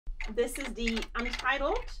This is the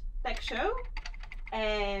Untitled Tech Show,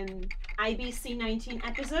 IBC 19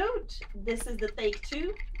 episode. This is the take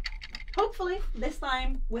 2. Hopefully, this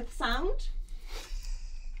time with sound.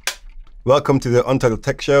 Welcome to the Untitled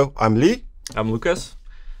Tech Show. I'm Lee. I'm Lukas.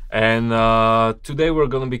 And today we're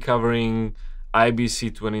going to be covering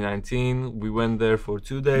IBC 2019. We went there for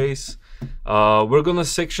 2 days. We're going to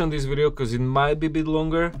section this video because it might be a bit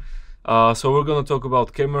longer. So we're going to talk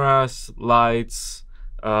about cameras, lights,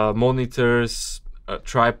 monitors,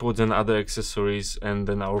 tripods and other accessories, and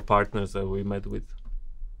then our partners that we met with.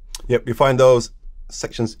 Yep, you find those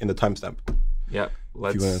sections in the timestamp. Yeah, if you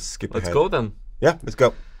want to skip let's ahead. go then. Yeah, let's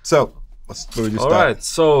go. So, where would you start? All right,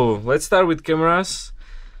 so let's start with cameras.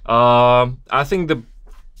 I think the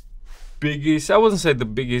biggest, I wouldn't say the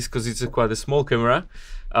biggest because it's quite a small camera,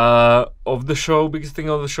 of the show, biggest thing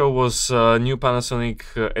of the show was new Panasonic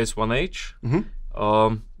S1H.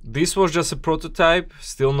 Mm-hmm. This was just a prototype,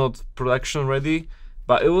 still not production ready,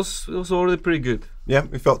 but it was already pretty good. Yeah,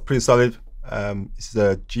 it felt pretty solid. This is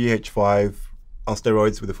a GH5 on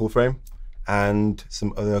steroids with a full frame and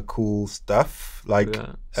some other cool stuff like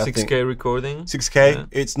 6K recording. 6K. Yeah.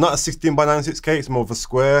 It's not a 16:9 6K, it's more of a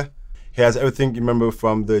square. It has everything you remember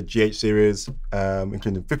from the GH series,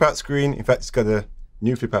 including the flip out screen. In fact, it's got a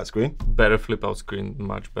new flip out screen. Better flip out screen,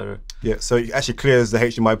 much better. Yeah, so it actually clears the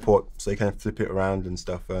HDMI port, so you can flip it around and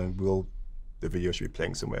stuff. And the video should be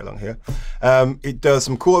playing somewhere along here. It does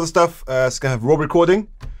some cool other stuff. It's gonna have raw recording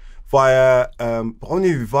via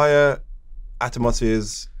only via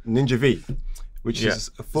Atomos's Ninja V, which is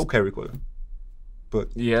a 4K recorder. But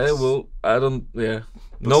yeah, well, I don't. Yeah,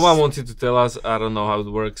 no one wanted to tell us. I don't know how it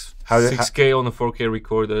works. 6K on a 4K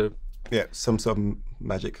recorder. Yeah, some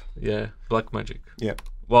magic. Yeah, black magic. Yeah.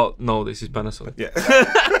 Well, no, this is Panasonic. Yeah.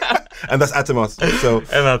 And that's Atomos. So. And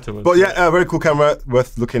Atomos. But yeah, a very cool camera,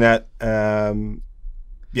 worth looking at.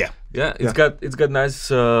 Yeah. Yeah, it's got nice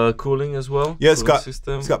cooling as well. Yeah, it's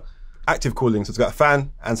got active cooling, so it's got a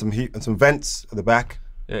fan and some heat and some vents at the back.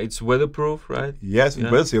 Yeah, it's weatherproof, right? Yes, yeah,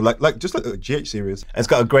 weatherproof, like just like the GH series. And it's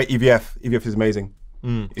got a great EVF. EVF is amazing.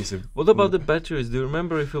 What about the batteries? Do you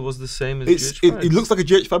remember if it was the same as GH5? It looks like a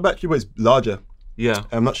GH5 battery, but it's larger. Yeah.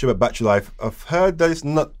 I'm not sure about battery life. I've heard that it's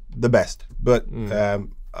not the best, but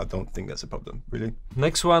I don't think that's a problem, really.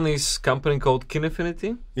 Next one is a company called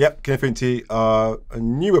Kinefinity. Yep, Kinefinity are a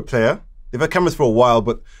newer player. They've had cameras for a while,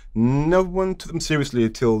 but no one took them seriously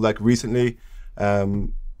until like recently,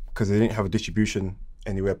 because they didn't have a distribution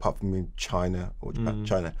anywhere apart from in China or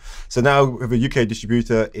China. So now we have a UK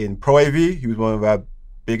distributor in ProAV, who's one of our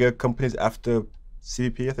bigger companies after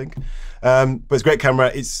CDP, I think. But it's a great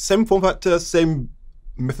camera. It's same form factor, same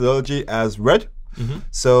methodology as Red.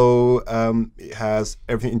 So it has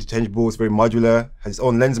everything interchangeable. It's very modular. Has its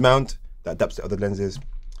own lens mount that adapts to other lenses.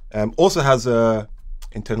 Also has a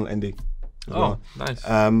internal ND. Nice.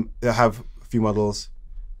 They have a few models,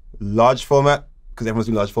 large format, because everyone's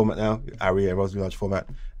doing large format now. ARRI, everyone's doing large format.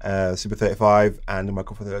 Super 35 and a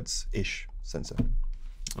Micro Four Thirds-ish sensor.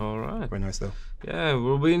 All right. Very nice though. Yeah, it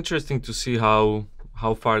will be interesting to see how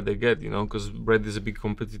far they get, because Red is a big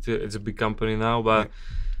competitor. It's a big company now, but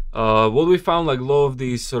what we found, like a lot of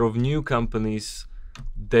these sort of new companies,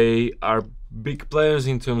 they are big players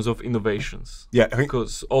in terms of innovations. Yeah, I think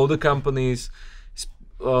because all the companies,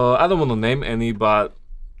 I don't want to name any, but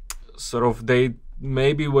sort of they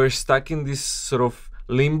maybe were stuck in this sort of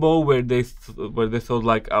limbo where they thought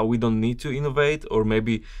like, we don't need to innovate, or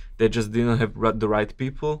maybe they just didn't have the right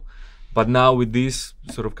people. But now with these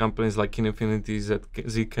sort of companies like Kinefinity,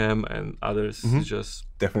 Zcam and others, it's just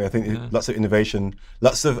definitely. I think lots of innovation,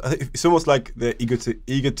 lots of. It's almost like they're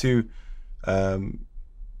eager to,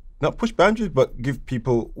 not push boundaries, but give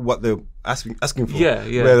people what they're asking for. Yeah.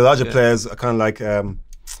 Where the larger players are kind of like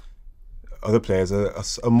other players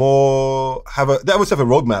are more they always have a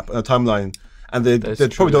roadmap and a timeline, and they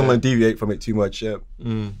probably don't want to deviate from it too much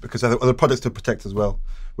because they have other products to protect as well.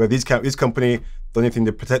 Where this company, the only thing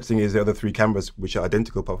they're protecting is the other 3 cameras, which are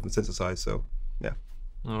identical apart from the sensor size. So, yeah.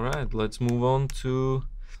 All right, let's move on to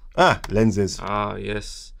lenses.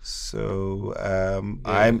 Yes. So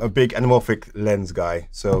I'm a big anamorphic lens guy.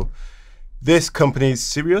 So this company,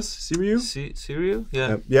 Sirius?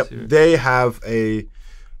 Yeah. Yep. Sirius. They have a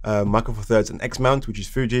Micro Four Thirds and X mount, which is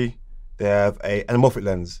Fuji. They have a anamorphic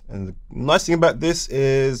lens, and the nice thing about this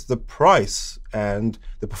is the price and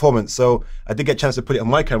the performance. So I did get a chance to put it on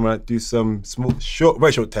my camera, do some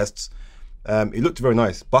very short tests. It looked very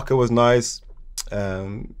nice. Bokeh was nice,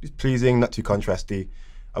 it's pleasing, not too contrasty.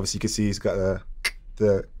 Obviously, you can see he's got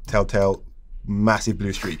the telltale massive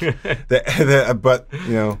blue streak. But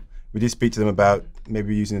we did speak to them about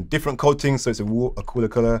maybe using a different coating, so it's a cooler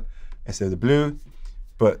color instead of the blue.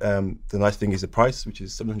 but the nice thing is the price, which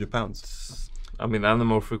is £700. I mean,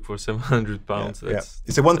 anamorphic for £700. Yeah, That's,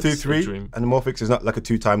 it's a 1 through that's a 3 dream. anamorphics. It's not like a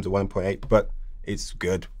 2 times or 1.8, but it's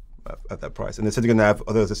good at that price. And they said they're going to have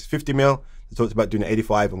others. It's 50 mil. They talked about doing an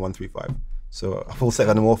 85 and 135. So a full set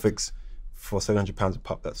of anamorphics for £700 a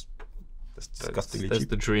pop. That's disgustingly That's cheap.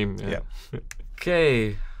 the dream. Yeah. Yeah.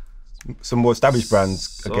 Okay. Some more established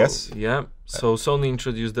brands, I guess. Yeah. So Sony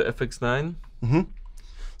introduced the FX9.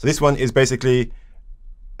 So this one is basically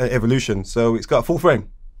an evolution. So it's got a full frame.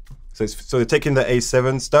 So they're taking the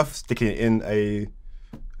A7 stuff, sticking it in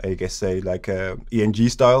I guess like a ENG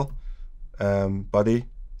style body.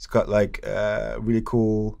 It's got like really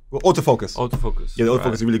cool autofocus. Autofocus. Yeah, the autofocus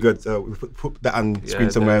right. is really good. So we put that on screen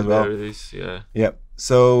somewhere as well. There it is. Yeah. Yeah.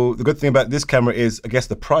 So the good thing about this camera is, I guess,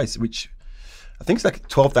 the price, which I think it's like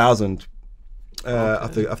 12,000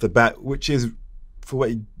 off the bat, which is for what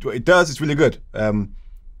it does. It's really good.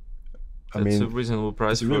 I mean, a reasonable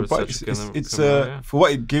price it's a real for price. such It's camera, yeah. for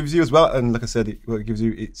what it gives you as well, and like I said, what it gives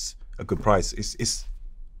you, it's a good price. It's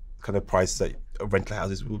kind of price that rental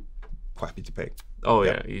houses will quite happy to pay. Oh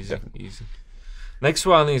Yeah, yeah, easy, definitely. easy. Next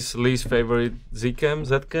one is Lee's favorite Zcam.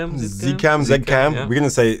 Zcam. Yeah. We're gonna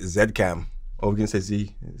say Zcam, or we're gonna say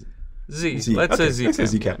Z. Let's say Zcam. Let's say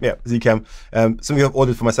Zcam. Yeah, Zcam. Something I've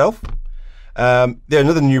ordered for myself. They're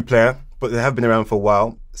another new player, but they have been around for a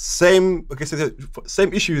while. Same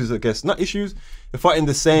issues, I guess. Not issues. They're fighting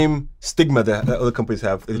the same stigma that other companies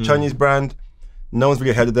have. They're a Chinese brand. No one's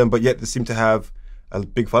really ahead of them, but yet they seem to have a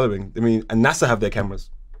big following. I mean, and NASA have their cameras.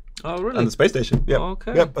 Oh really? And the space station. Yep.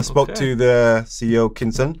 Okay. Yep. I spoke to the CEO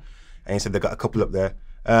Kinson, and he said they've got a couple up there.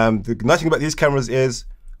 The nice thing about these cameras is,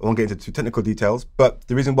 I won't get into too technical details, but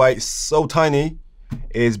the reason why it's so tiny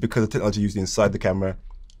is because of the technology used inside the camera.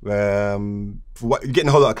 For what you're getting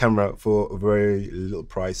a whole lot of camera for a very little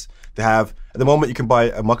price. They have at the moment you can buy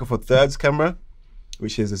a Micro Four Thirds camera,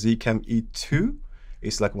 which is a Zcam E2.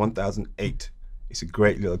 It's like 1008. It's a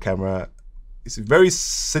great little camera. It's very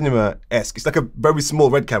cinema-esque. It's like a very small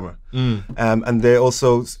red camera, and they're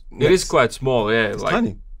also. It is quite small, yeah. It's like,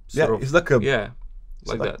 tiny. Yeah, it's like a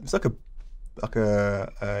like that. It's like a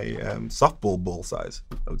softball ball size,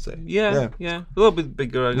 I would say. Yeah. A little bit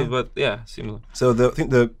bigger, I guess, but yeah, similar. So I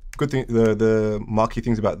think the good thing, the marquee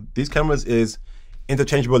things about these cameras is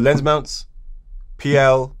interchangeable lens mounts,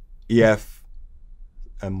 PL, EF,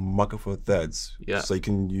 and Micro Four Thirds. Yeah. So you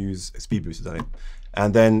can use speed boosters on it,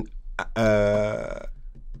 and then.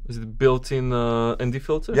 Is it built-in ND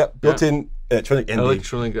filter? Yeah, built-in electronic ND.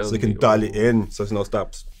 Electronic so you ND. can dial it in, so there's no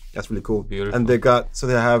stops. That's really cool. Beautiful. And they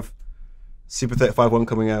have Super 35-1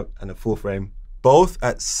 coming out and a full frame, both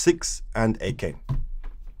at 6 and 8K.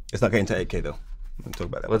 It's not getting to 8K though. We'll talk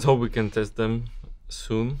about that. Let's hope we can test them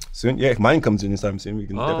soon. Soon, yeah. If mine comes in this time soon, we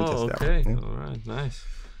can definitely test it out. Okay. Yeah. All right. Nice.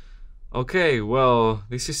 Okay. Well,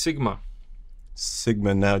 this is Sigma.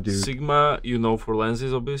 Sigma now do Sigma, you know, for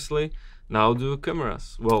lenses, obviously. Now do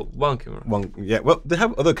cameras. Well, one camera. one. Yeah. Well, they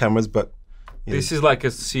have other cameras, but This is like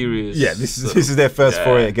a series. yeah, this is their first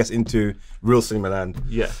foray, I guess, into real cinema land.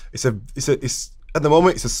 Yeah. It's at the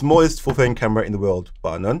moment it's the smallest full frame camera in the world,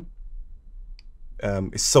 bar none.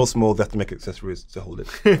 It's so small they have to make accessories to hold it.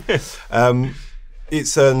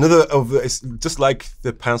 It's another of it's just like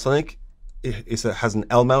the Panasonic. It has an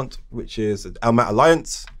L mount, which is an L mount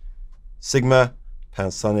Alliance, Sigma,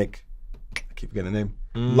 Panasonic. I keep forgetting the name.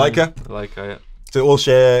 Leica. Leica, yeah. So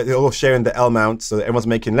they're all sharing the L mount, so everyone's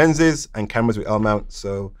making lenses and cameras with L mount,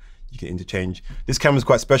 so you can interchange. This camera is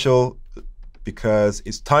quite special because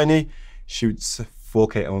it's tiny, shoots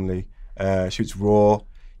 4K only, shoots RAW,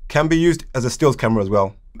 can be used as a stills camera as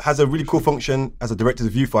well. Has a really cool function as a director's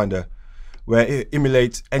viewfinder, where it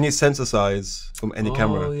emulates any sensor size from any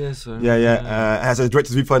camera. Oh yes, sir. Yeah. It has a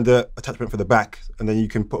director's viewfinder attachment for the back, and then you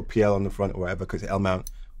can put a PL on the front or whatever because it's L mount,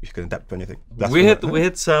 which you can adapt to anything. We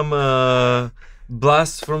had some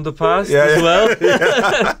blasts from the past Yeah, as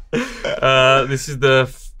yeah. well. This is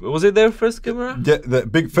was it their first camera? Yeah, the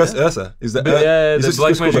big first Ursa is the the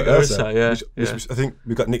Blackmagic Ursa, yeah. Which I think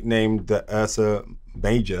we got nicknamed the Ursa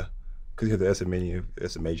Major because you have the Ursa Mini,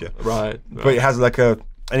 Ursa Major. Right. But it has like a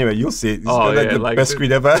anyway, you'll see it. It's got like the best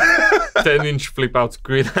screen ever. 10-inch flip out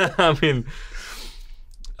screen.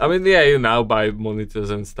 I mean, yeah, you now buy monitors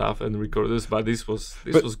and stuff and recorders, but this was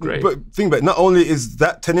great. But think about it, not only is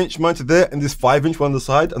that 10-inch mounted there, and this 5-inch one on the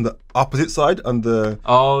side, on the opposite side, on the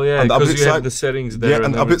because you have the settings there. Yeah,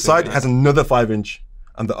 and the opposite side has another 5-inch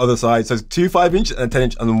on the other side. So it's 2 5-inch and a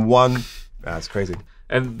 10-inch on one. That's crazy.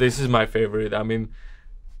 And this is my favorite. I mean,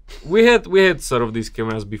 we had sort of these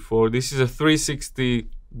cameras before. This is a 360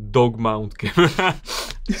 dog mount camera.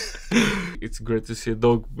 It's great to see a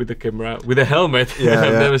dog with a camera with a helmet. Yeah,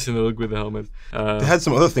 I've yeah. never seen a dog with a helmet. They had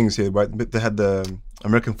some other things here, right? They had the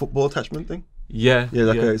American football attachment thing. Yeah,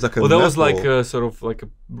 Yeah, it's like a well, that was net like ball. a sort of like a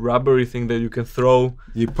rubbery thing that you can throw.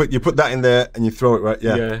 You put that in there and you throw it, right?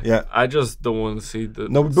 Yeah. I just don't want to see the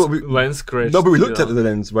No, but lens scratch. No, but we looked at the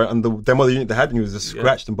lens, right? And the demo unit they had, and it was just Yeah.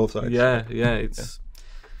 scratched on both sides. Yeah, it's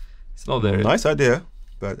not there. Nice idea,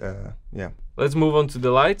 but yeah. Let's move on to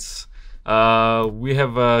the lights. We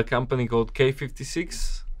have a company called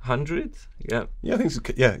K5600. Yeah, Yeah, I think it's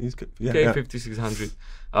yeah. K5600.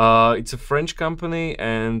 It's a French company,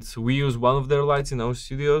 and we use one of their lights in our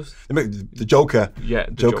studios. They make the Joker. Yeah,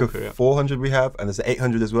 the Joker yeah. 400 we have, and there's an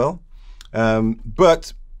 800 as well.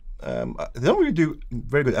 But they don't really do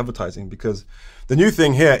very good advertising, because the new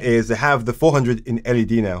thing here is they have the 400 in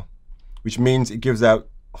LED now, which means it gives out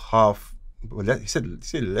half. Well, he said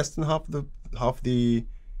less than half the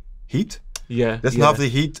heat. Yeah, Less than half the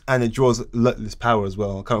heat, and it draws less power as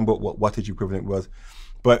well. I can't remember what wattage equivalent was,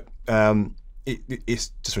 but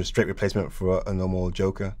it's just a straight replacement for a normal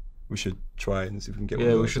Joker. We should try and see if we can get one of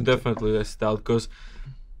Yeah, those we should and- definitely test it out, because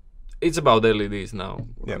it's about LEDs now.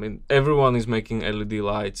 Yeah. I mean, everyone is making LED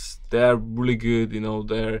lights. They are really good, you know.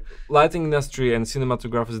 Their lighting industry and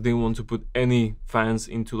cinematographers didn't want to put any fans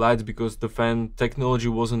into lights because the fan technology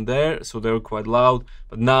wasn't there, so they were quite loud.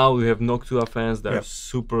 But now we have Noctua fans that are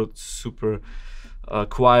super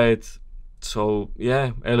quiet. So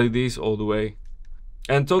yeah, LEDs all the way.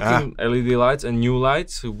 And talking LED lights and new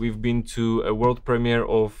lights, we've been to a world premiere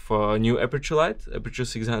of a new aperture light, Aperture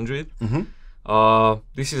 600.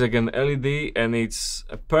 This is again LED, and it's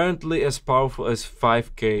apparently as powerful as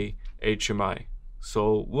 5K HMI.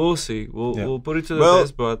 So we'll see. We'll put it to the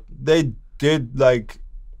test. But they did like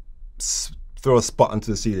throw a spot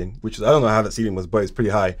onto the ceiling, which I don't know how that ceiling was, but it's pretty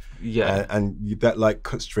high. yeah, That light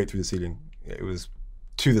cut straight through the ceiling. It was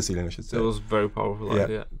to the ceiling, I should say. it was very powerful light.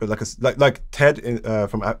 Yeah. But like Ted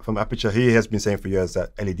from Aperture, he has been saying for years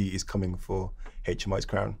that LED is coming for HMI's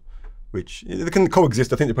crown, which they can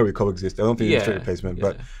coexist. I think they probably coexist. I don't think it's a straight replacement,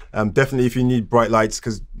 but definitely if you need bright lights,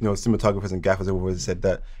 because cinematographers and gaffers have always said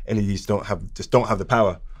that LEDs don't have the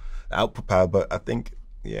power, the output power. But I think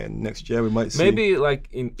next year we might see Maybe like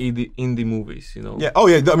in indie movies, you know. Yeah. Oh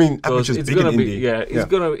yeah. I mean, Because Aperture's it's big in gonna be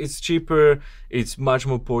indie. it's cheaper, it's much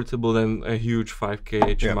more portable than a huge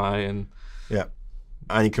 5K HMI, and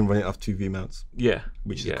and you can run it off 2 V mounts,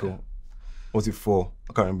 which is cool. Or was it 4?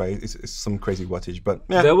 I can't remember. It's some crazy wattage, but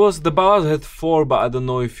There was the ballast had 4, but I don't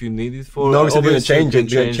know if you need it for. No, so they're going to Obviously, change you it. can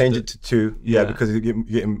They're going to change it to 2. Yeah, Yeah. because you're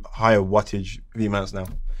getting higher wattage V mounts now.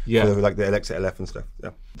 Yeah. For like the Alexa LF and stuff. Yeah.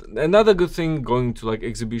 Another good thing going to like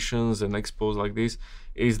exhibitions and expos like this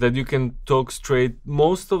is that you can talk straight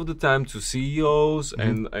most of the time to CEOs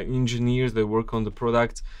and engineers that work on the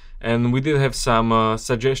product. And we did have some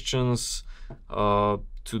suggestions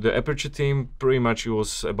to the Aperture team. Pretty much it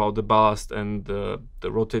was about the ballast and the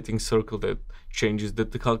rotating circle that changes the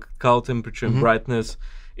color temperature and brightness.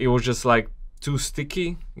 It was just like too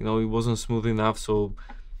sticky, you know, it wasn't smooth enough. So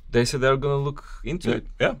they said they're gonna look into it.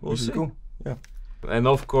 Yeah, We'll which is see. cool. Yeah. And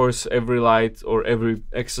of course, every light or every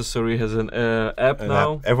accessory has an app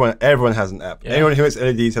now. Everyone has an app. Yeah. Anyone who has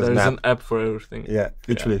LEDs has There's an app. an app for everything. Yeah,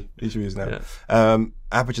 literally is now. Yeah.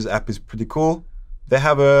 Aperture's app is pretty cool. They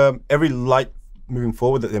have every light moving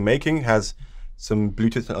forward that they're making has some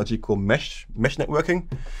Bluetooth technology called mesh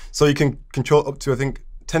networking, so you can control up to I think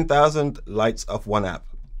 10,000 lights off one app,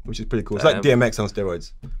 which is pretty cool. It's like DMX on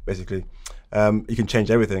steroids, basically. You can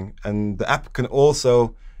change everything, and the app can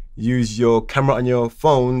also use your camera on your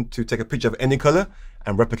phone to take a picture of any color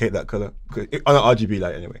and replicate that color on an RGB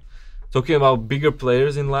light anyway. Talking about bigger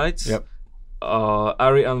players in lights. Yep.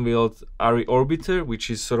 Ari unveiled Ari Orbiter, which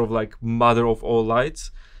is sort of like mother of all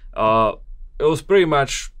lights. It was pretty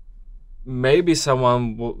much maybe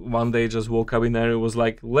someone one day just woke up in there and was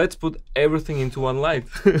like, let's put everything into one light.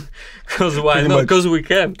 Because why Pretty not? much. Because we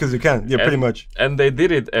can. Because you can, pretty much. And they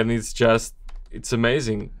did it, and it's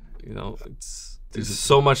amazing. You know, there's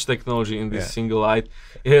so much technology in this single light.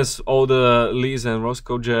 It has all the Lees and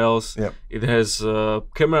Roscoe gels. Yep. It has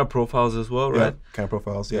camera profiles as well, right? Camera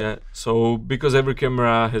profiles, yeah. So because every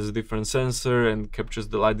camera has a different sensor and captures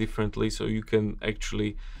the light differently, so you can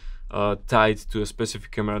actually tie it to a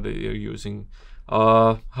specific camera that you're using.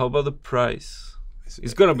 How about the price?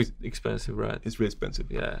 It's gonna be expensive, right? It's really expensive.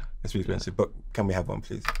 Yeah. It's really expensive, but can we have one,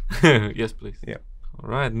 please? Yes, please. Yeah. All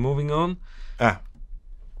right, moving on.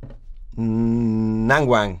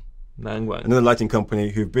 Nangwang, another lighting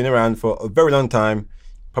company who've been around for a very long time.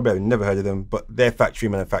 Probably have never heard of them, but their factory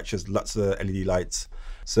manufactures lots of LED lights.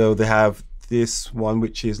 So they have this one,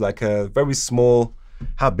 which is like a very small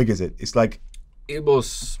how big is it? It's like It was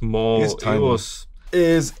small. It's tiny. It was.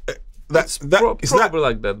 is that's Probably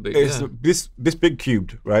like that big. it's Yeah. this big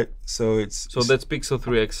cubed, right? So So that's Pixel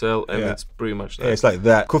 3 XL, and Yeah. it's pretty much that. yeah, it's like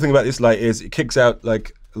that. Cool thing about this light is it kicks out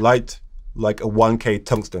like light like a 1K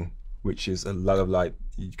tungsten, which is a lot of light.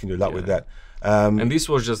 You can do a lot with that. And this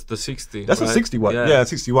was just the 60. That's right? a 60 watt. Yeah,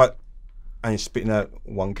 60 watt, and you're spitting out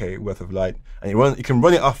 1K worth of light. And you can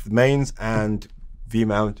run it off mains and V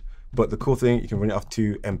mount. But the cool thing, you can run it off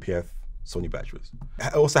 2 MPF Sony batteries.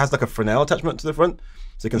 It also has like a Fresnel attachment to the front,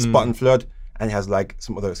 so you can spot and flood. And it has like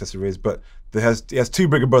some other accessories. But it has 2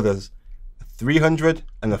 bigger brothers, a 300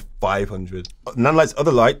 and a 500. Nanolight's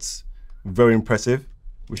other lights, very impressive,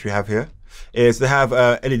 which we have here, is they have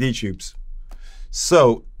LED tubes.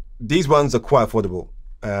 So these ones are quite affordable.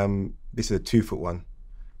 This is a 2-foot one.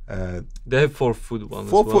 They have 4-foot one.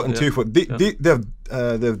 4 as well, foot and yeah. 2 foot.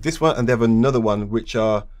 They have this one and they have another one which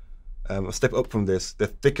are a step up from this. They're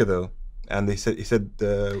thicker though, and he said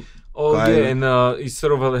the Oh guy- yeah, and it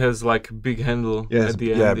sort of has like a big handle at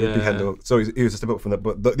the end. yeah, big handle. So he was a step up from that.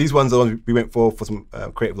 But these ones are the ones we went for some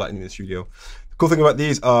creative lighting in the studio. The cool thing about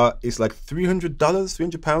these are it's like $300,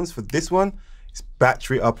 £300 for this one. It's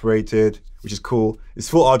battery operated, which is cool. It's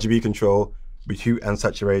full RGB control with hue and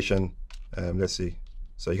saturation. Let's see.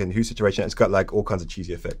 So you can hue saturation. It's got like all kinds of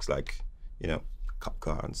cheesy effects, like cop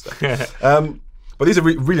car and stuff. But these are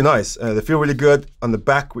really nice. They feel really good. On the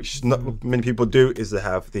back, which not many people do, is they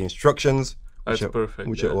have the instructions. That's perfect.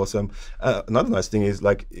 Which are awesome. Another nice thing is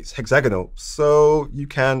like it's hexagonal, so you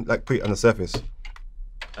can like put it on the surface.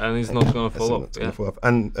 And it's not gonna fall off. It's not gonna fall off.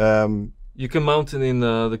 And you can mount it in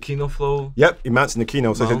the Kino Flow. yep, it mounts in the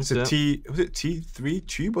Kino. So Mounts, it's a was it T3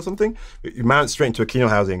 tube or something? You mount straight into a Kino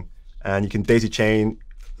housing, and you can daisy chain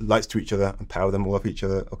lights to each other and power them all off each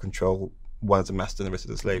other, or control one as a master and the rest of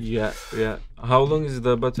the slave. Yeah, yeah. How long is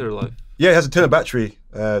the battery life? Yeah, it has a ton of battery,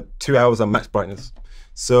 2 hours on max brightness.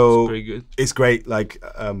 So Pretty good. it's great. Like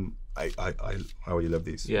I really love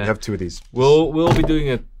these. Yeah. We have 2 of these. We'll be doing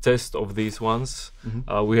a test of these ones.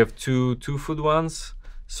 Mm-hmm. We have 2-foot ones.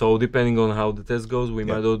 So depending on how the test goes, we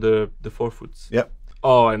might do the 4-foots. Yep.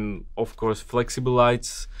 Oh, and of course flexible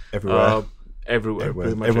lights. Everywhere. Everywhere.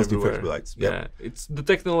 Pretty much Everyone's doing everywhere. flexible lights. Yep. Yeah, it's the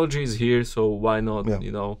technology is here, so why not? Yeah.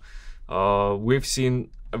 You know, we've seen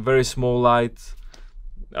a very small light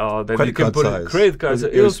that Credit you can card put size. Credit cards.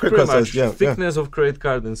 It It was was credit pretty card much size, yeah, thickness of credit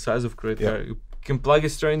card and size of credit card. You can plug it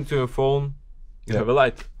straight into your phone. You have a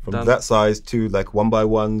light. From Done. that size to like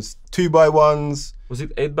 1x1s, 2x1s, Was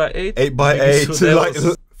it 8x8? 8x8. So To that like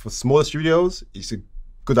was- for smaller studios, it's a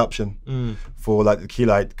good option for like the key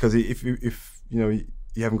light, because if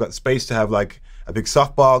you haven't got space to have like a big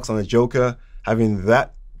softbox on a Joker, having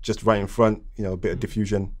that just right in front, a bit of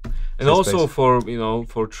diffusion. And also for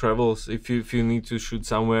for travels, if you need to shoot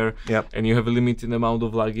somewhere Yep. and you have a limited amount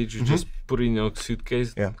of luggage, you just put it in your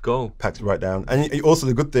suitcase. Yeah. Go. Packs it right down. And also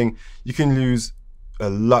the good thing, you can use a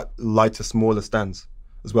lot lighter, smaller stands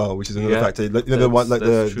as well, which is another Yeah, factor. Like, the one, like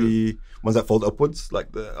that's the ones that fold upwards,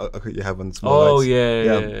 like the you have on the small Oh lights.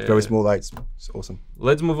 yeah. Very small lights. It's awesome.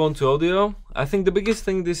 Let's move on to audio. I think the biggest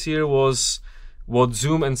thing this year was what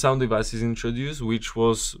Zoom and Sound Devices introduced, which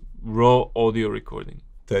was raw audio recording.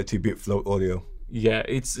 32-bit float audio. Yeah,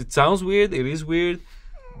 it sounds weird. It is weird,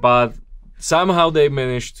 but somehow they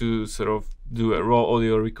managed to sort of do a raw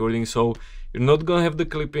audio recording. So you're not gonna have the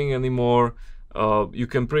clipping anymore. You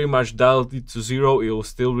can pretty much dial it to 0. It will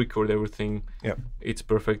still record everything. Yeah. It's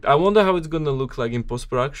perfect. I wonder how it's gonna look like in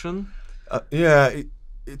post-production.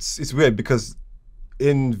 It's weird because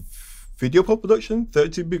in video post-production,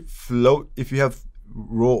 32-bit float, if you have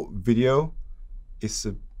raw video, it's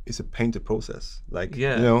a pain to process. Like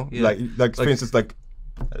like for instance,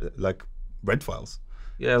 like red files.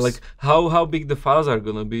 Yeah, like how big the files are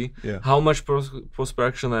gonna be. Yeah. How much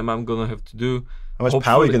post-production I'm gonna have to do. How much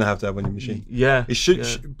power you're gonna have to have on your machine. Yeah. It should,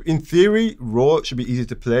 in theory, raw should be easy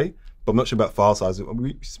to play, but I'm not sure about file size.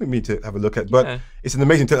 We need to have a look at. But it's an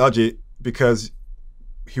amazing technology because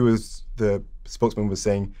the spokesman was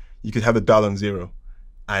saying you could have the dial on 0,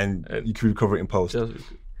 and you could recover it in post.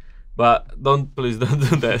 But please don't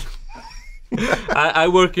do that. I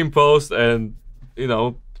work in post, and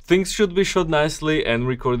things should be shot nicely and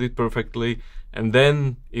recorded perfectly, and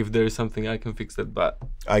then if there is something I can fix that. But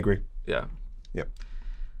I agree. Yeah. Yep.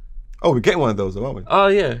 Oh, we're getting one of those, aren't we? Oh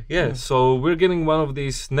yeah. So we're getting one of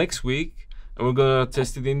these next week, and we're gonna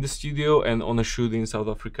test it in the studio and on a shoot in South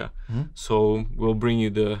Africa. So we'll bring you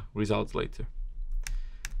the results later.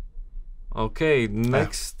 Okay,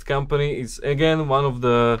 next company is again one of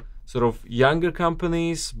the sort of younger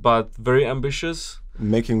companies, but very ambitious.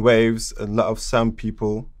 Making waves. A lot of sound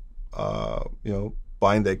people,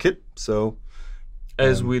 buying their kit. So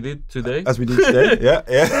As we did today. As we did today, yeah,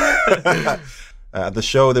 yeah. At the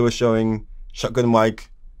show, they were showing shotgun mic.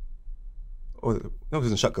 Oh, no, it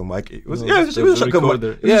wasn't shotgun mic. It was, No, it was a shotgun mic.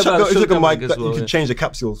 recorder. It was Yeah, a but shotgun mic as that well, you yeah. could change the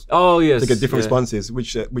capsules Oh yes. to get different yeah. responses,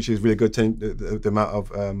 which is really good. The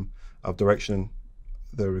amount of direction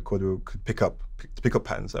the recorder could pick up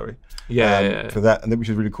patterns. Sorry. Yeah. For that, and which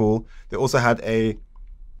is really cool. They also had a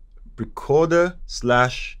recorder /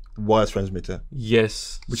 wire transmitter.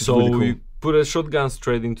 Yes. Which is so really cool. you put a shotgun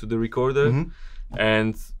straight into the recorder, Mhm.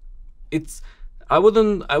 and it's. I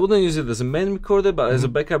wouldn't use it as a main recorder, but as a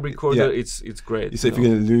backup recorder, Yeah. it's great. So if you're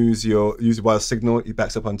going to use the wire signal, it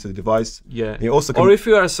backs up onto the device. Yeah. And you also Or if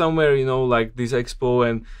you are somewhere, like this expo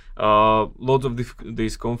and lots of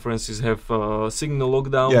these conferences have signal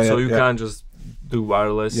lockdown, Yeah, so yeah, you yeah. can't just do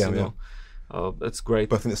wireless. Yeah, you yeah. know, that's great.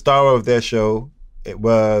 But I think the star of their show, it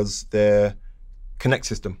was their Connect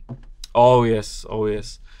system. Oh yes.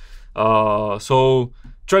 So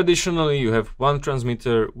traditionally, you have one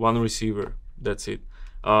transmitter, one receiver. That's it.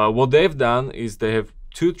 What they've done is they have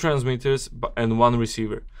 2 transmitters and 1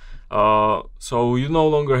 receiver. So you no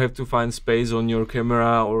longer have to find space on your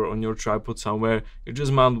camera or on your tripod somewhere. You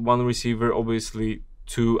just mount 1 receiver, obviously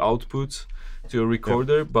 2 outputs to your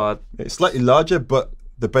recorder, but It's slightly larger, but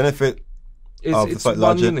the benefit of the it's slightly 1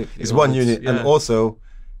 larger unit. is 1 unit, and yeah. also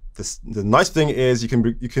the nice thing is you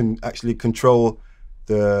can actually control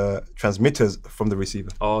the transmitters from the receiver.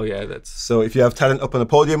 Oh yeah, that's So if you have talent up on a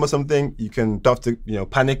podium or something, you don't have to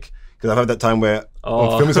panic, because I've had that time where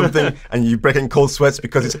I'm filming something and you break in cold sweats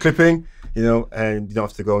because it's clipping, and you don't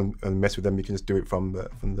have to go and mess with them. You can just do it from the.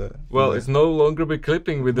 well, it's no longer be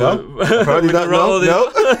clipping with Well, the probably with not. the roll.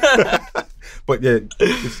 No. But yeah,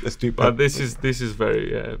 let's do. But this is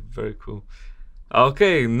very cool.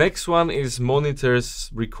 Okay, next one is monitors,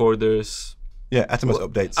 recorders. Yeah, Atomos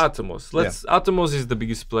updates. Atomos. Atomos is the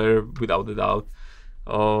biggest player without a doubt.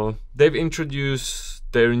 They've introduced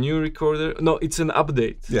their new recorder. No, it's an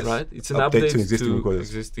update, Yes. right? It's an Update update to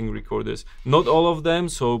existing recorders. Not all of them,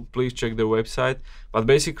 so please check their website. But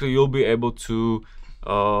basically, you'll be able to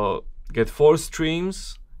get 4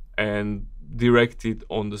 streams and direct it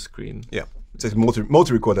on the screen. Yeah, it's a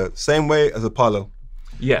multi recorder, same way as Apollo.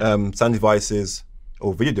 Yeah. Sound devices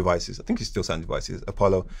or video devices. I think it's still sound devices.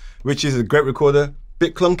 Apollo, which is a great recorder.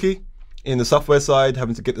 Bit clunky in the software side,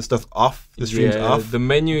 having to get the stuff off, the streams off. The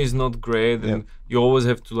menu is not great, and you always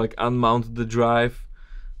have to unmount the drive.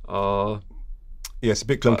 Yeah, it's a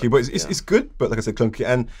bit clunky, but it's good. But like I said, clunky,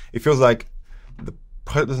 and it feels like the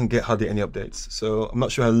product doesn't get hardly any updates. So I'm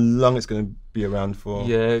not sure how long it's going to be around for.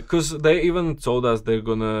 Yeah, because they even told us they're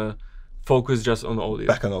gonna focus just on audio.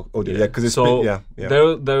 Back on audio, yeah, because it's so yeah.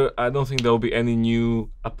 There, I don't think there'll be any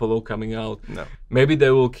new Apollo coming out. No. Maybe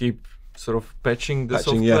they will keep sort of patching the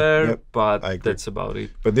software, but that's about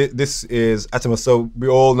it. But this is Atomos. So we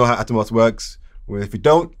all know how Atomos works. Well, if you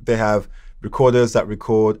don't, they have recorders that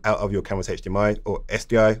record out of your camera's HDMI or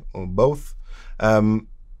SDI or both. And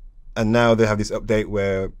now they have this update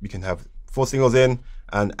where you can have 4 signals in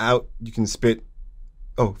and out. You can spit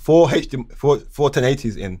 4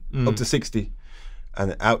 1080s in up to 60,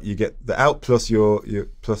 and out you get the out plus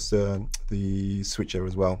the switcher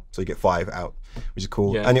as well. So you get 5 out, which is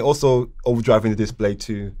cool. Yeah. And it also overdriving the display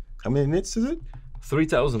to how many nits is it?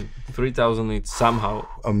 3,000 nits somehow.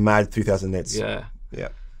 A mad 3,000 nits. Yeah.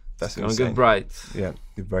 That's Gonna insane. get bright. Yeah,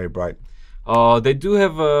 very bright. They do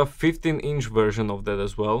have a 15-inch version of that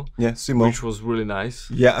as well. Yeah, Sumo. Which was really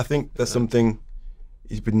nice. Yeah, I think that's something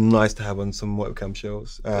it's been nice to have on some webcam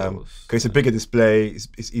shows. Because it's a bigger display,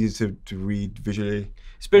 it's easy to read visually.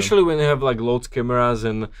 Especially when you have loads cameras,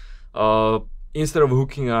 and instead of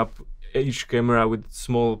hooking up each camera with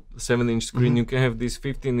small 7-inch screen, you can have this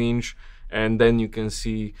 15-inch, and then you can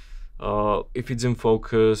see if it's in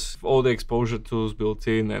focus, all the exposure tools built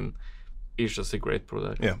in, and it's just a great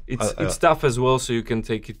product. Yeah, it's tough as well, so you can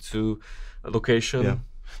take it to a location. Yeah.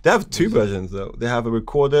 They have 2 versions though. They have a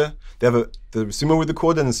recorder. They have the Sumo with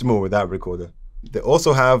recorder and the Sumo without recorder. They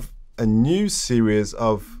also have a new series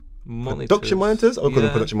of production monitors. I would call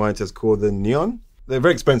them production monitors, called the Neon. They're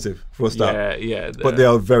very expensive for a start. Yeah. But they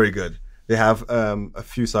are very good. They have a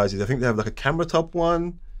few sizes. I think they have a camera top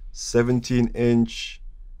one, 17-inch,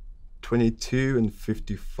 22 and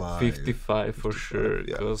 55. 55 for sure,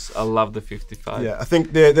 because I love the 55. Yeah, I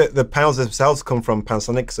think the panels themselves come from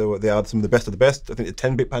Panasonic, so they are some of the best of the best. I think the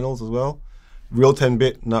 10-bit panels as well. Real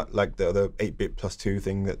 10-bit, not like the other 8-bit plus 2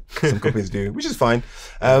 thing that some companies do, which is fine.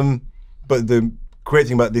 But the great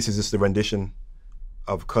thing about this is just the rendition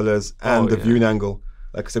of colors and the viewing angle.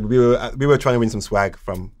 Like I said, we were trying to win some swag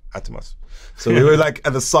from Atomos. So we were at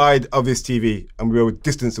the side of this TV, and we were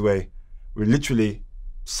distance away. We were literally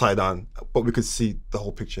upside down, but we could see the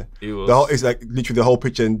whole picture. It's like literally the whole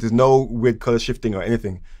picture, and there's no weird color shifting or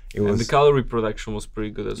anything. And the color reproduction was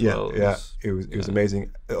pretty good as well. It was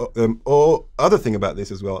amazing. Other thing about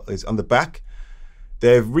this as well is on the back,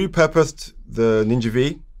 they've repurposed the Ninja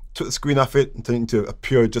V, took the screen off it and turned it into a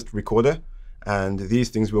pure just recorder. And these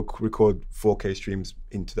things will record 4K streams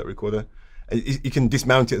into that recorder. You can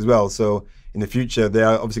dismount it as well. So in the future, they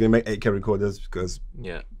are obviously going to make 8K recorders because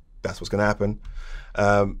that's what's going to happen.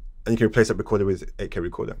 And you can replace that recorder with 8K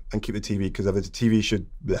recorder and keep the TV, because the TV should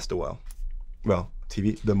last a while. Well,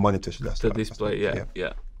 the monitor should last a while. The display,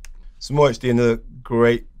 yeah. Small HD, another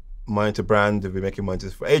great monitor brand. They've been making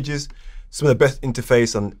monitors for ages. Some of the best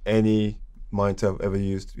interface on any monitor I've ever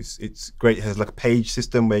used. It's great. It has like a page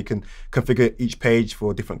system where you can configure each page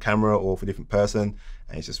for a different camera or for a different person,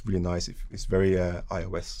 and it's just really nice. It's very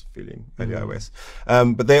iOS feeling, early iOS.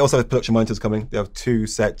 But they also have production monitors coming. They have 2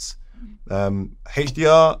 sets,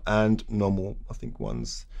 HDR and normal, I think,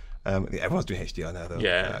 ones. Everyone's doing HDR now, though.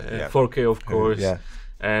 4K, of course.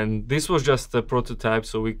 And this was just a prototype,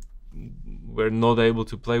 so we were not able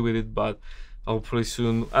to play with it, but hopefully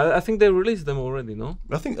soon. I think they released them already, no?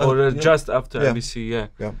 I think, just after IBC,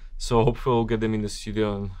 So hopefully we'll get them in the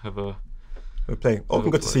studio and have a play. Or we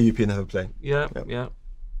can go to CUP and have a play.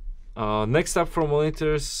 Next up from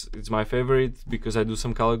monitors, it's my favorite because I do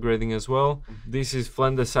some color grading as well. This is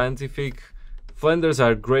Flender Scientific. Flenders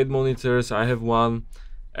are great monitors. I have one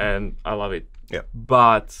and I love it.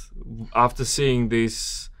 But after seeing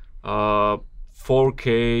this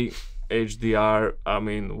 4K HDR, I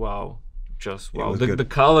mean, wow. Just wow, the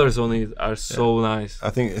colors on it are so nice. I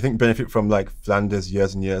think benefit from like Flanders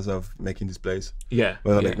years and years of making displays.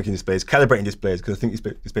 Making displays, calibrating displays, because I think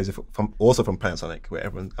displays are also from Panasonic, where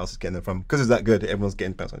everyone else is getting them from. Because it's that good, everyone's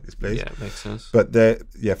getting Panasonic displays. Yeah, makes sense. But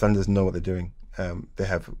Flanders know what they're doing. They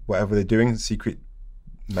have whatever they're doing, secret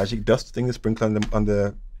magic dust thing they sprinkle on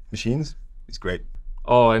the machines. It's great.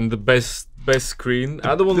 Oh, and the best screen.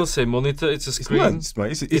 I don't want to say monitor. It's a screen.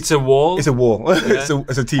 It's a wall. It's a wall. It's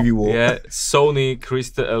a TV wall. Sony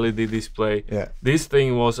Crystal LED display. This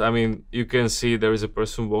thing was. I mean, you can see there is a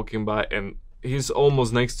person walking by, and he's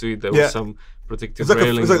almost next to it. There was some protective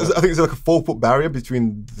railing. I think it's like a 4-foot barrier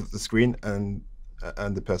between the screen and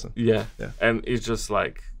the person. And it's just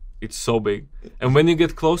like it's so big. And when you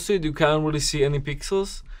get close to it, you can't really see any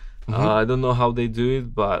pixels. I don't know how they do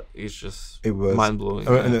it, but it was mind-blowing.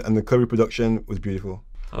 And the color reproduction was beautiful.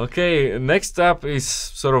 Okay, next up is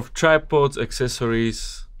sort of tripods,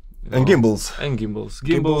 accessories, and gimbals. Gimbals.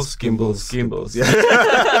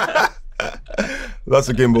 Yeah. Lots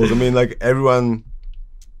of gimbals. I mean, like everyone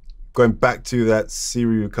going back to that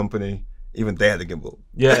cereal company, even they had a gimbal.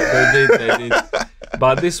 Yeah, they did.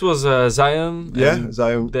 But this was Zion.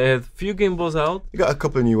 Zion. They had a few gimbals out. You got a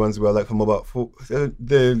couple of new ones as well, like for mobile.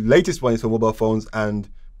 The latest one is for mobile phones and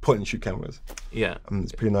point-and-shoot cameras.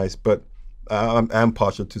 It's pretty nice. But I'm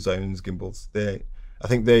partial to Zion's gimbals. I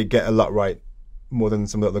think they get a lot right, more than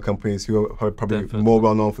some of the other companies who are probably more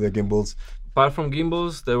well-known for their gimbals. Apart from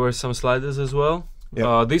gimbals, there were some sliders as well.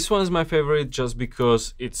 This one is my favorite just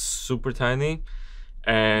because it's super tiny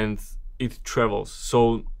and it travels.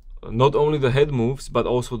 So not only the head moves, but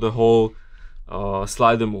also the whole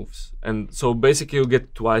slider moves, and so basically you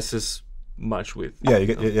get twice as much width. You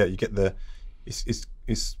get the.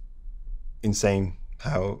 It's insane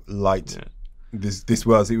how light this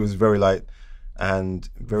was. It was very light and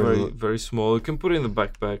very small. You can put it in the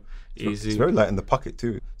backpack easy. It's very light in the pocket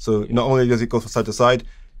too. So not only does it go from side to side,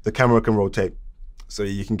 the camera can rotate, so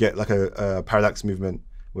you can get like a parallax movement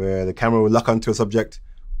where the camera will lock onto a subject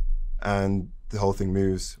and the whole thing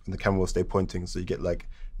moves and the camera will stay pointing, so you get like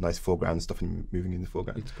nice foreground stuff moving in the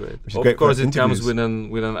foreground. It's great. Of course, it comes with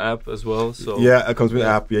an app as well. So it comes with an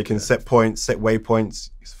app. You can set points, set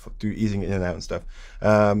waypoints, do easing in and out and stuff.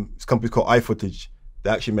 This company called iFootage. They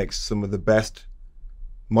actually make some of the best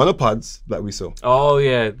monopods that we saw. Oh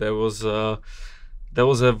yeah, there was a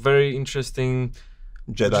very interesting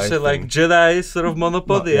Jedi thing. Like Jedi sort of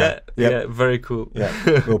monopod. Very cool.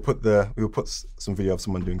 we'll put some video of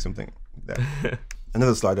someone doing something there.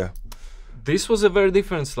 Another slider. This was a very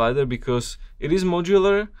different slider because it is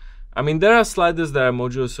modular. I mean, there are sliders that are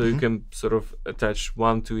modular, so you can sort of attach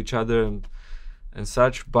one to each other and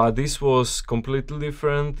such. But this was completely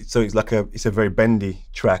different. So it's like it's a very bendy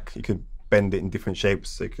track. You could bend it in different shapes.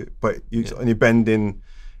 So but you only bend in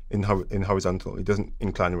horizontal. It doesn't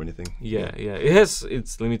incline or anything. It has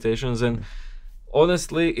its limitations, and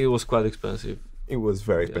honestly, it was quite expensive. It was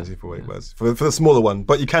very expensive for what it was. For the smaller one,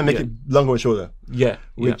 but you can make it longer and shorter.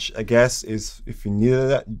 Which I guess is, if you needed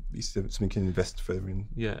that, it's something you can invest further in.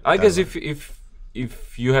 I guess if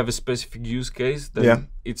if you have a specific use case, then Yeah,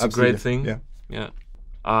 it's absolutely. a great thing. Yeah.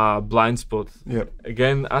 Blind spot. Yeah.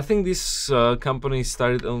 Again, I think this company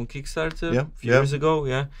started on Kickstarter Yeah, a few yeah. years ago.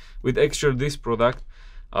 Yeah, with extra this product,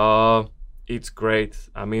 it's great.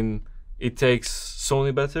 I mean, it takes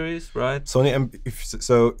Sony batteries, right? Sony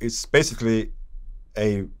so it's basically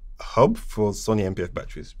a hub for Sony MPF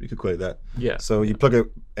batteries. You could call it that. Yeah. So you plug a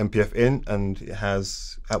MPF in, and it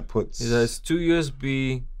has outputs. It has 2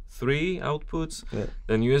 USB 3 outputs, Yeah.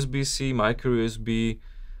 then USB-C, micro USB.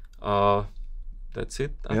 That's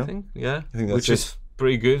it, I think. Yeah, I think that's which it. is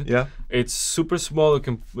pretty good. Yeah. It's super small. You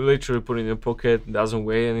can literally put it in your pocket. Doesn't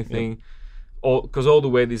weigh anything. Because all the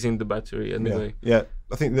weight is in the battery anyway. Yeah.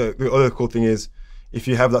 I think the other cool thing is, if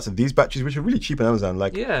you have lots of these batteries, which are really cheap on Amazon,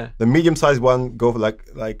 like Yeah. the medium-sized one go for like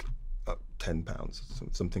 £10,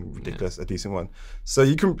 something ridiculous, a decent one. So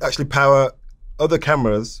you can actually power other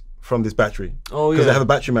cameras from this battery. Oh, Because they yeah. have a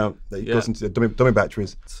battery mount that goes into the dummy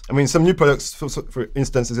batteries. I mean, some new products, for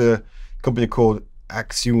instance, there's a company called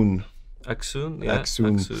Axune. Axune, yeah.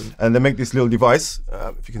 Axune. And they make this little device,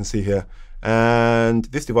 if you can see here. And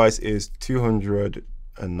this device is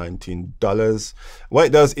 $219. What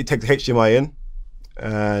it does, it takes HDMI in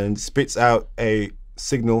and spits out a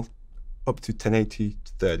signal up to 1080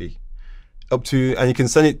 to 30. And you can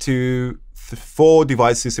send it to 4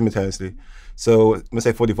 devices simultaneously. So let's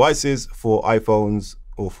say 4 devices, for iPhones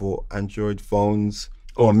or for Android phones,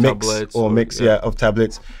 or mix of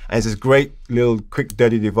tablets. And it's this great little quick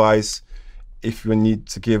dirty device if you need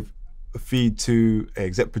to give a feed to an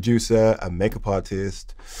exec producer, a makeup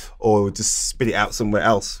artist, or just spit it out somewhere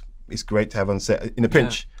else. It's great to have on set in a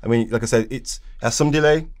pinch. I mean, like I said, it has some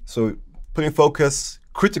delay, so putting focus,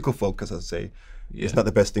 critical focus, I'd say, it's not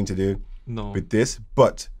the best thing to do with this.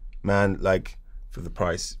 But man, like, for the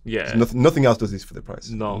price, nothing else does this for the price.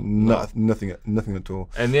 Nothing at all.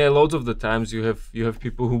 And yeah, loads of the times you have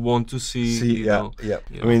people who want to see. You know.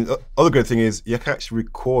 I mean, other great thing is you can actually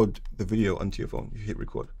record the video onto your phone. You hit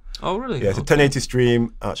record. Oh, really? Yeah, it's a 1080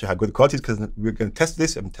 stream. I'll show you how good the quality is, because we're going to test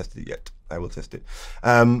this. I haven't tested it yet. I will test it.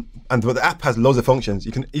 But the app has loads of functions.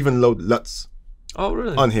 You can even load LUTs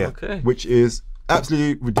on here, which is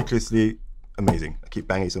absolutely ridiculously amazing. I keep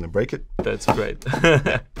banging it, so I'm going to break it. That's great.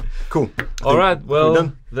 Cool. All right,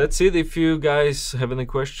 well, that's it. If you guys have any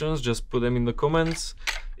questions, just put them in the comments.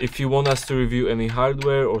 If you want us to review any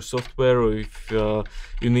hardware or software, or if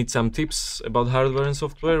you need some tips about hardware and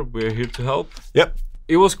software, we're here to help. Yep.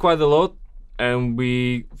 It was quite a lot, and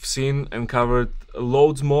we've seen and covered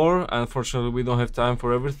loads more. Unfortunately, we don't have time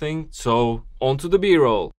for everything, so on to the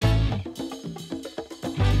B-roll.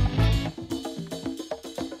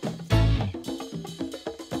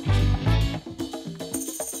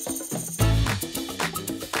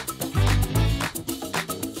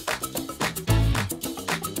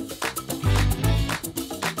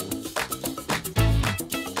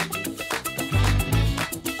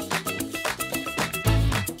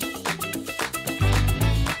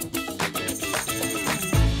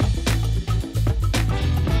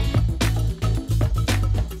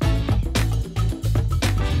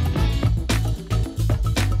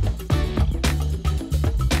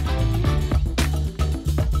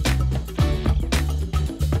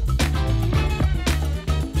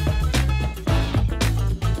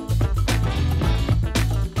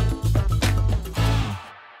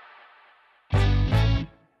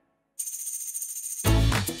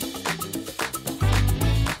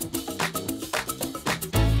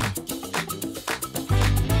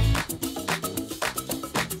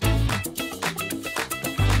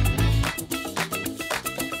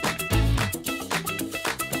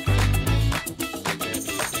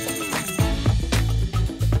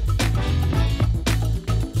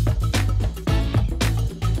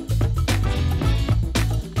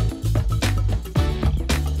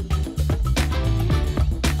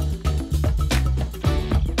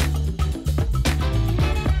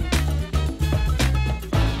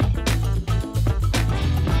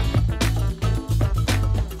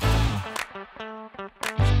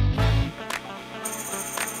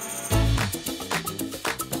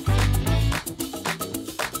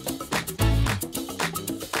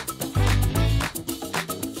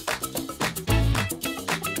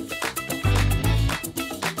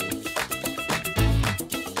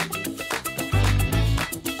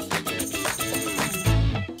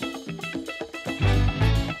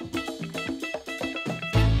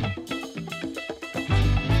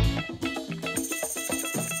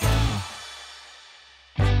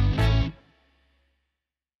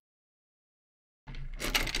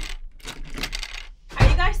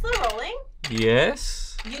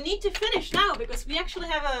 Yes. You need to finish now, because we actually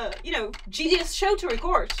have a, genius show to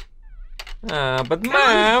record. But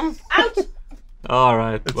ma'am. Out. All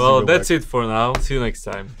right. That's Well, zero that's work. it for now. See you next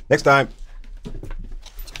time. Next time.